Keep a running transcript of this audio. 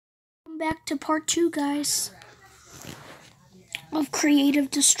back to part 2, guys, of creative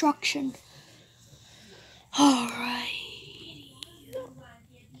destruction. Alright.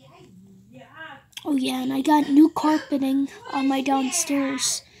 Oh yeah, and I got new carpeting on my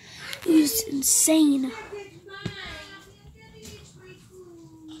downstairs. It was insane.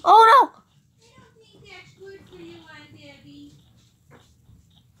 Oh no!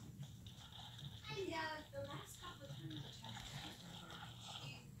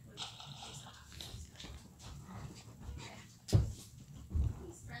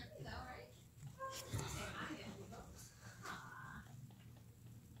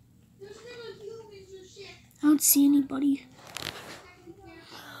 I don't see anybody.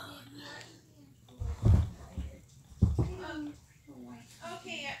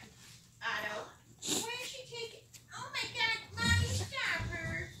 Okay, Otto. Where's she taking? Oh my God, Mommy, stop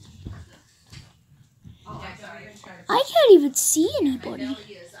her! Oh, I'm sorry. I can't even see anybody. My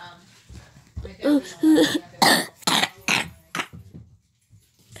belly is,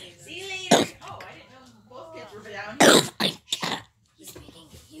 See you later. Oh, I didn't know both kids were down here. He's making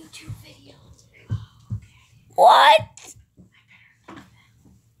a YouTube video. What?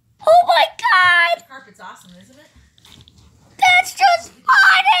 Oh my God! The carpet's awesome, isn't it? That's just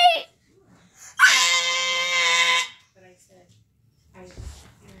funny! But I said, I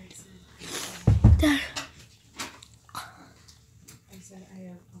said, I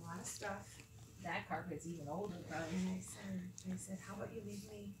have a lot of stuff. That carpet's even older, probably. And I said, how about you leave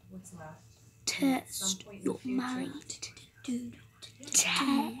me what's left? Test your mind.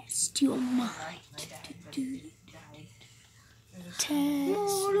 Test your mind. Test.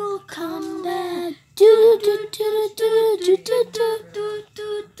 Mortal Kombat.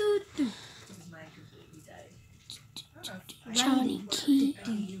 Johnny Cage.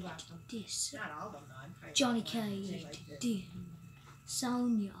 This. Not all of them, though. Johnny Cage. This.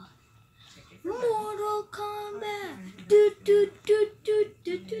 Sonya. Mortal Kombat.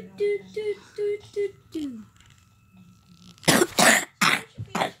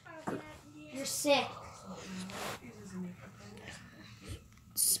 You're sick.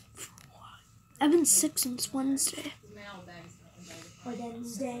 I've been sick since Wednesday.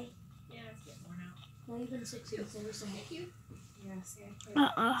 Wednesday. Yeah, it's getting worn out. No, you've been sick since Thursday. Yeah, see, I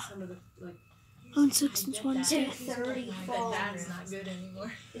put some of the, like, I've been sick since Wednesday. 10:30 but that's not good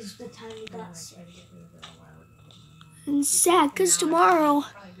anymore. is the time you got sick. And sad because tomorrow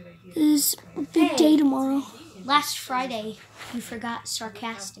is a big day tomorrow. Last Friday, you forgot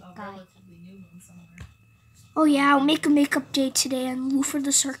Sarcastic Guy. Oh yeah, I'll make a makeup day today and Lou for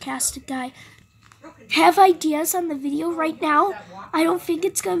the Sarcastic Guy. Have ideas on the video right now. I don't think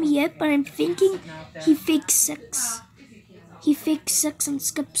it's gonna be it, but I'm thinking he fakes 6. He fakes 6 and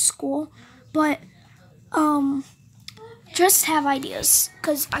skips school. But just have ideas,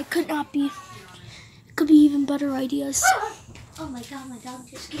 cause I could not be. It could be even better ideas. Oh my God, my dog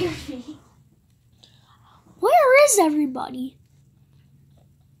just scared me. Where is everybody?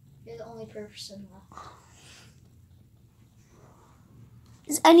 You're the only person left.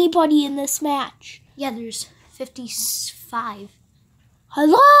 Is anybody in this match? Yeah, there's 55.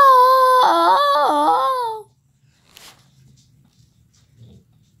 Hello?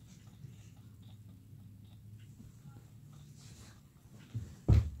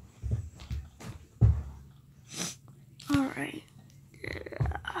 All right.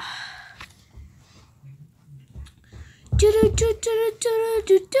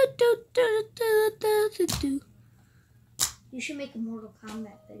 You should make a Mortal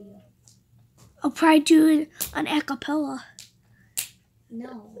Kombat video. I'll probably do it on acapella.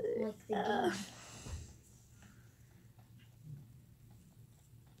 No, like the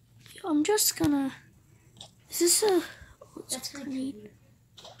game. I'm just gonna. Is this a? That's grenade.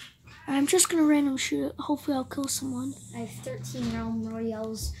 I'm just gonna random shoot it. Hopefully, I'll kill someone. I have 13 Realm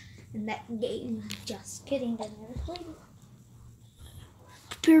Royales in that game. Just kidding, I never played it.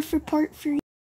 Prepare for part 3.